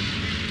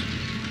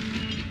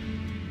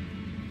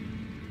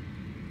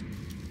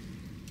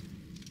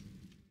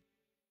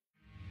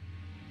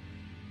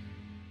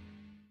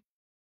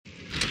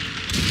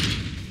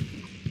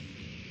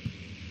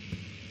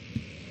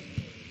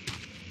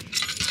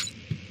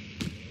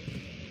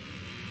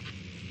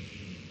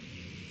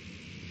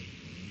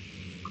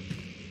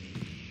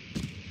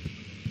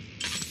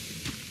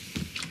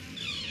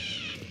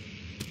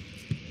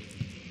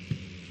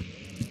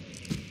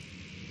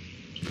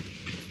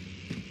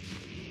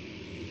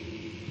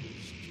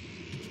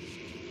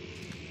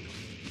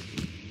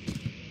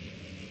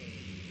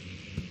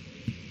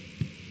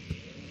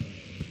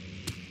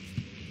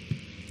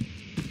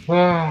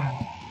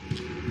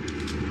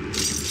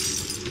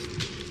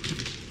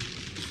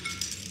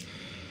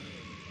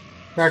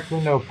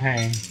 Practically no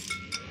pain.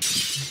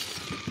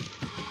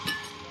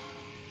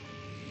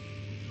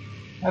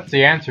 That's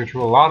the answer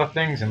to a lot of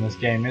things in this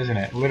game, isn't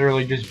it?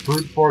 Literally just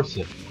brute force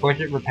it. Click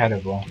it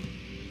repetitively.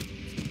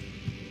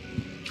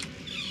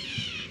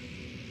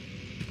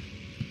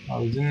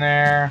 Oh, he's in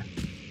there.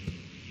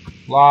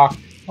 Locked.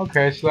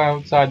 Okay, so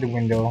outside the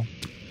window.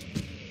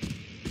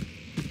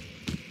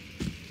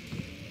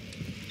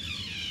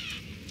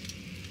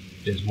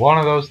 Just one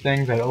of those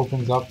things that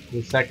opens up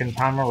the second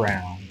time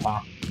around, huh?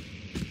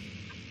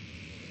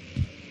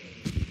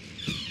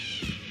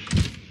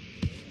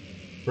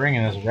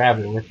 Bringing this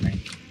rabbit with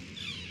me.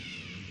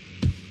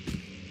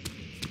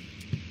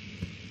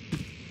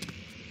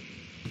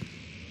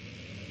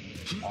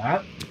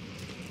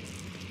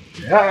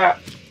 Yeah!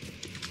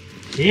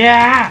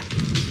 Yeah!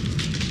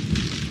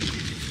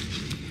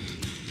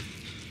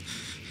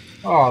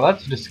 Oh,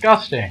 that's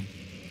disgusting.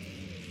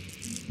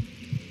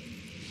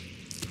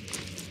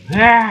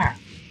 Yeah!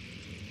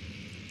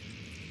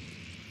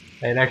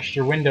 That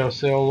extra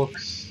windowsill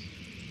looks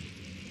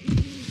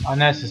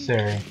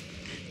unnecessary.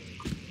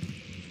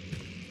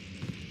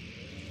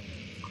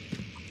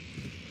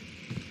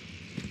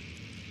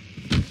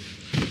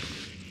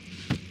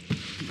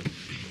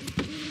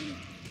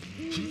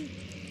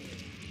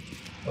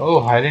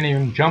 Oh, I didn't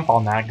even jump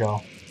on that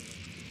go.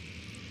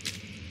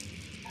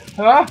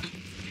 Huh?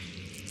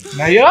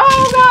 Now you,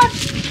 oh god!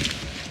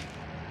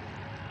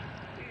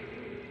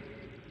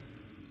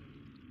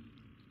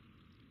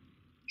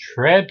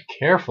 Tread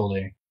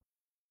carefully.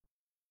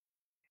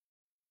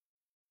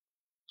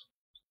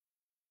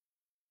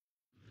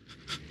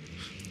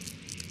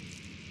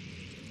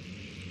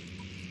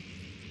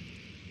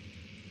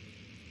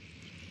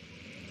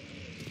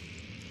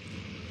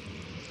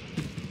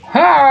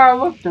 Ha!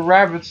 Look, the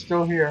rabbit's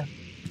still here.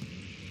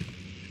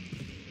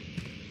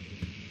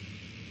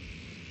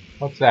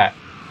 What's that?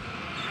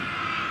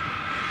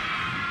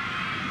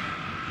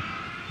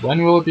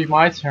 When will it be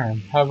my turn?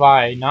 Have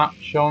I not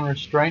shown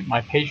restraint?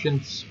 My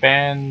patience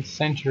spans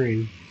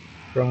centuries.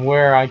 From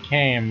where I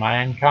came,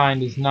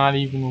 mankind has not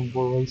even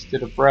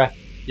wasted a breath,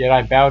 yet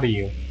I bow to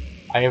you.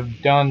 I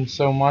have done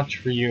so much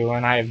for you,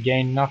 and I have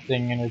gained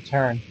nothing in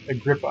return.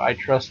 Agrippa, I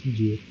trusted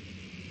you.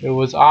 It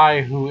was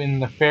I who in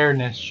the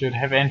fairness should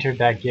have entered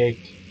that gate.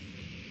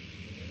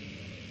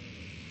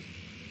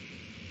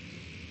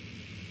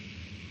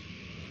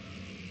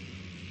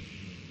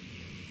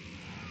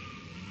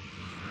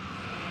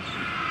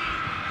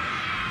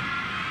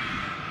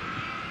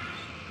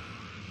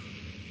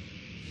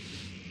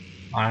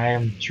 I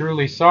am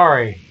truly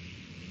sorry.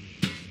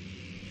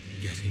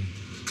 Getting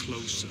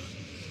closer,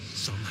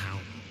 somehow.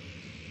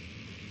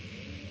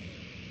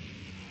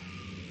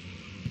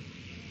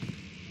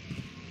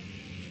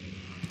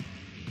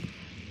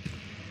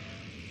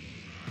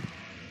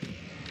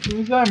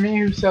 Was that me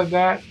who said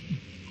that? ...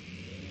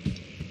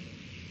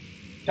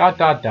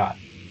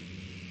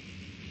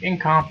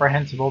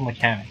 Incomprehensible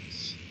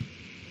mechanics.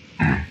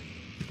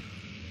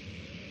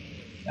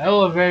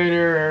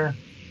 Elevator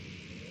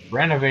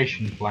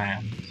renovation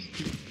plans.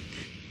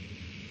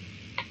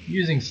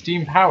 Using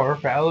steam power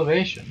for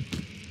elevation.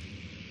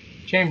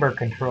 Chamber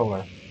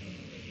controller.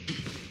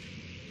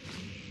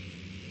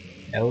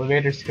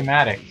 Elevator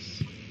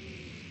schematics.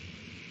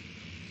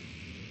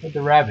 Where'd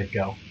the rabbit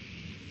go?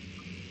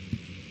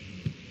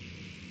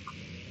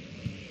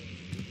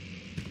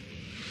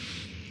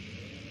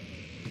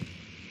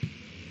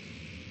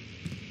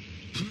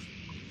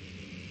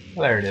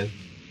 Oh, there it is.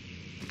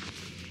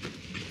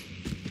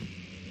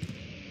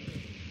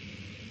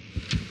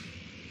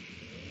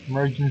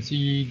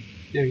 Emergency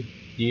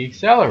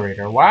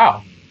deaccelerator.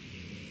 Wow.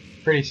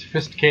 Pretty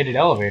sophisticated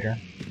elevator.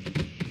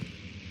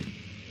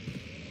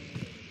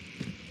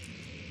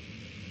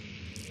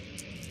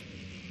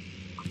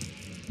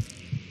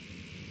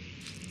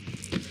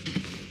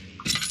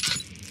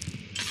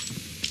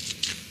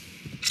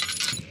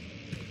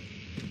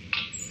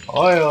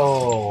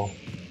 Oil!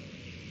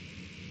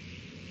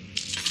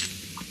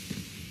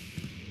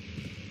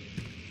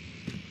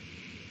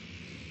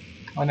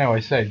 I know I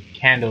said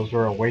candles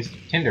were a waste of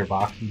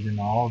tinderboxes and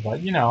all,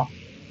 but you know,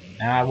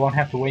 now I won't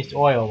have to waste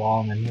oil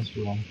while I'm in this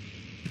room.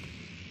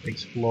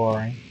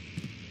 Exploring.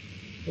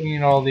 Looking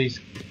at all these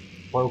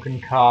broken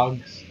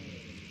cogs.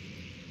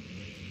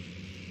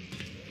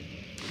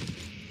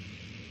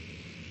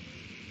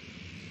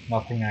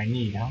 Nothing I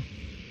need, huh?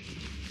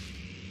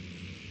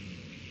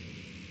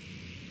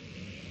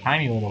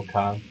 Tiny little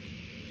cog.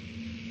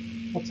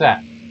 What's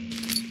that?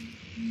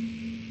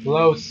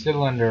 Low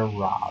cylinder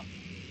rod.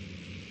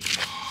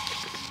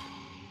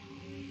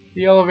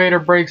 The elevator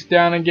breaks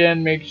down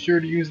again. Make sure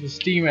to use the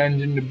steam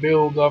engine to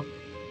build up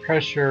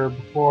pressure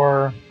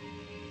before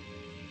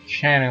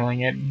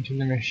channeling it into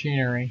the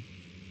machinery.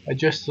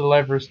 Adjust the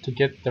levers to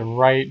get the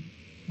right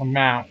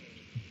amount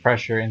of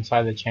pressure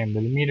inside the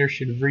chamber. The meter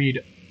should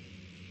read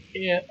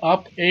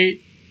up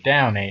 8,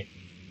 down 8.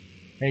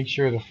 Make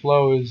sure the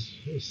flow is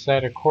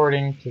set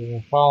according to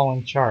the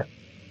following chart.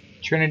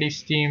 Trinity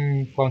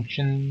steam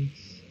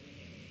functions,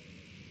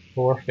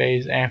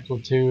 4-phase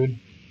amplitude,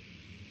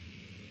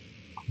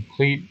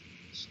 complete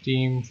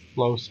steam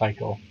flow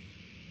cycle.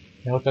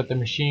 Note that the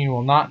machine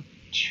will not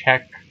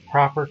check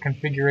proper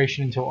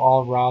configuration until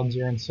all rods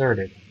are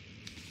inserted.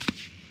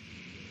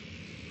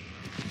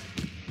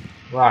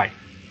 Right.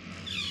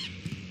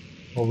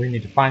 Well, we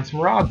need to find some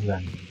rods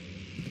then.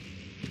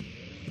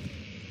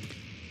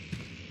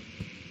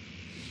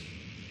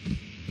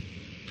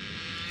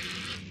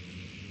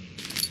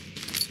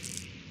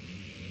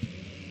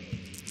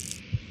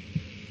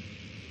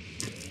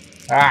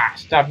 Ah,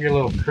 stop your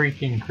little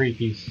creaking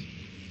creakies.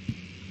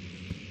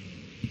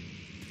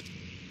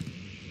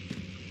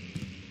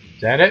 Is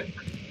that it?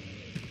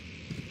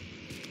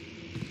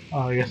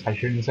 Oh, I guess I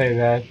shouldn't say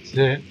that. It's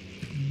it.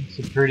 It's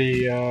a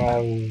pretty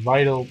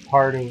vital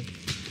part of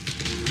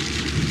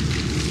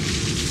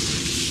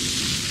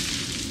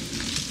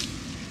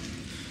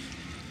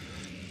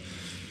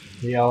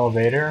the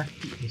elevator.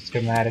 The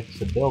schematics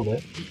to build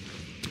it.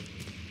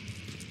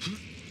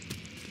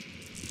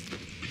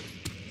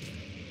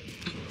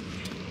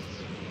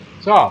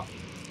 So,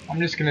 I'm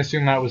just gonna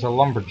assume that was a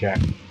lumberjack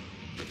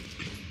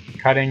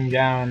cutting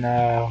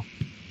down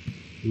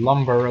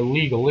lumber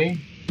illegally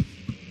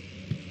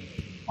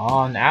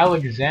on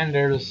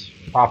Alexander's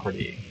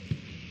property.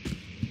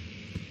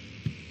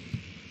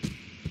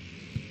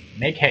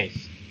 Make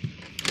haste.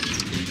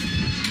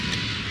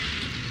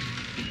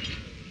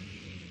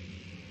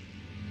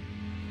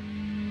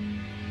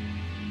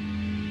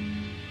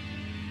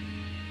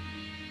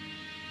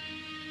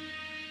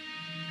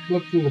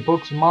 Look through the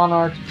books of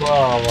monarchs.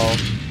 Well,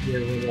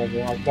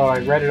 here, I thought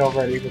I read it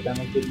already, but then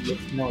it didn't look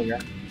familiar.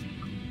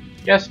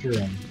 Guest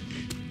room.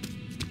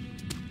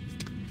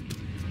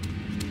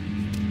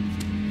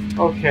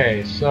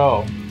 Okay,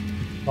 so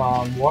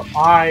from what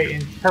I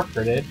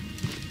interpreted,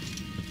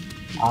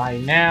 I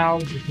now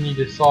just need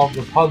to solve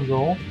the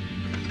puzzle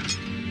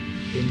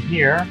in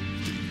here,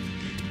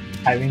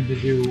 having to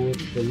do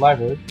with the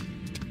levers.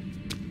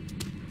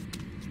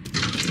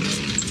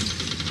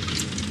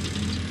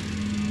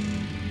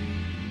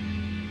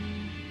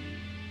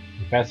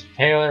 Professor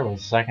Taylor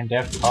was second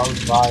death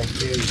caused by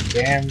his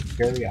damned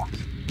curiosity.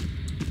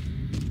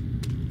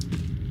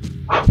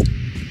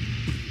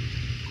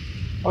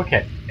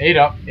 Okay, 8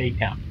 up, 8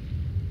 down.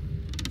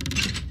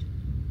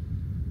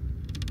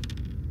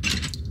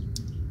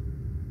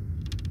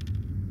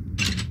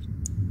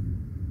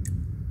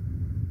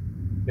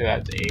 Okay,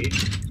 that's 8.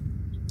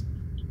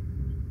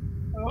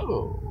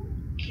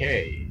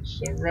 Okay,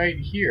 so right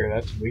here,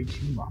 that's way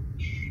too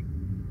much.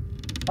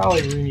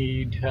 Probably we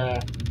need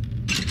to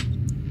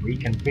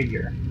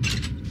reconfigure.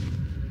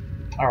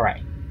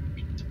 Alright,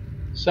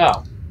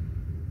 so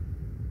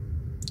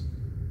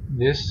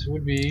this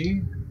would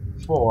be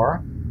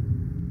 4.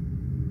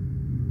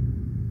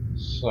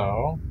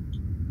 So,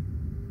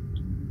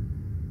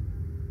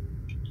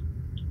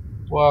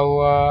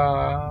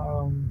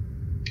 well,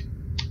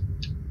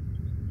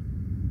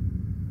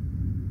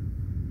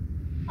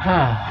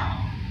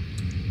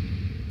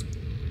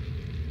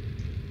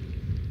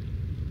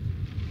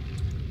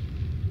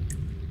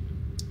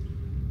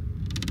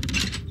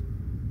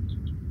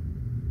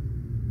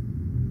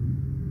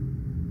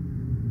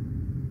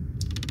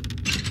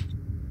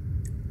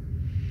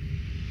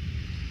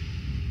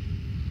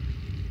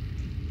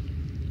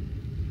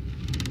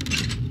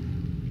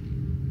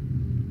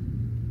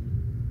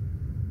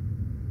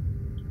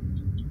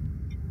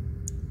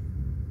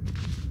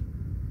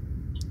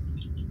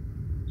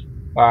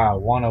 wow,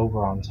 1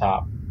 over on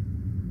top.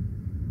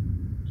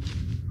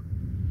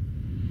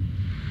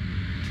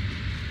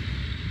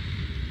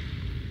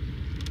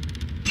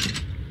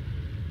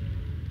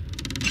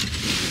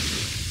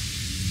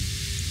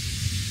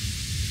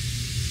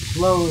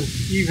 Flow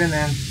is even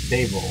and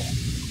stable.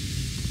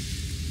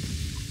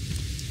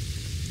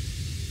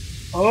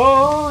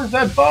 Oh, is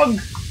that bug?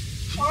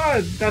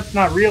 Oh, that's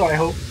not real, I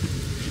hope.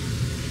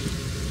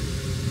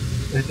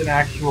 There's an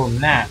actual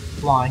gnat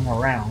flying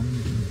around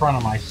in front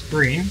of my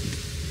screen.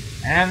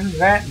 And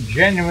that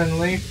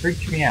genuinely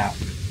freaked me out.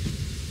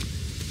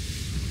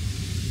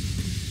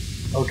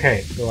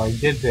 Okay, so I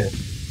did this.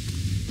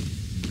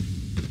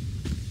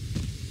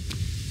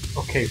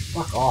 Okay,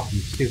 fuck off, you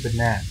stupid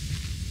gnat.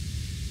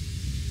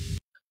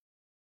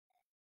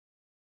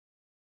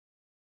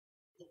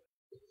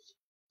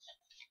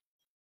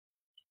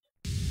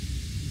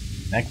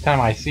 Next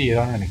time I see it,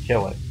 I'm gonna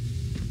kill it.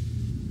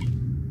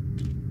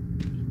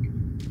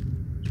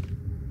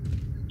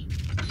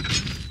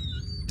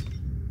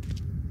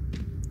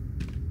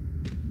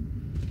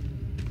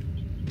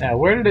 Now,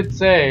 where did it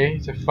say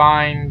to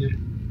find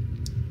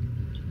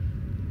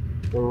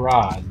the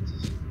rods?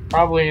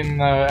 Probably in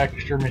the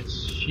extra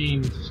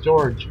machine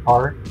storage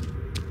part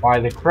by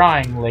the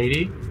crying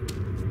lady.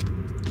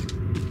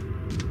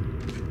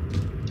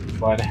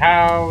 But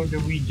how do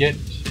we get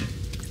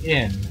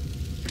in?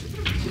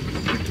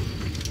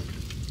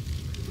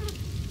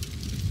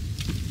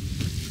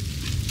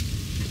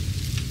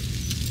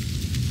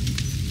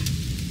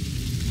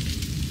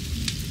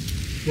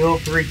 Still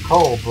 3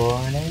 coal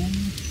burning.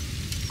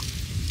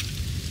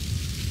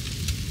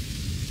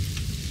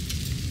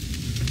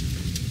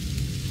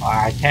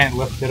 I can't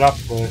lift it up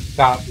to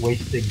stop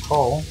wasting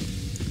coal.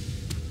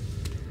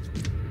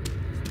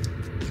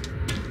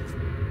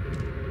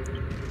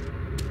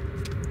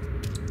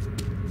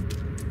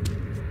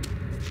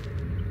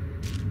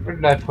 Where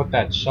did I put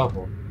that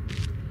shovel?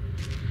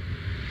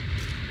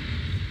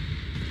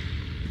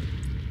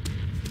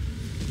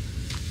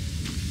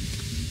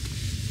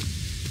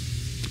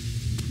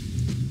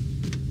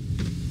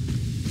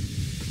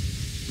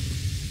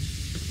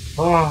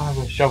 Oh,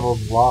 the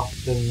shovel's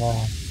lost in the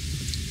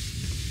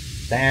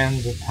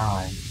sands of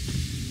time.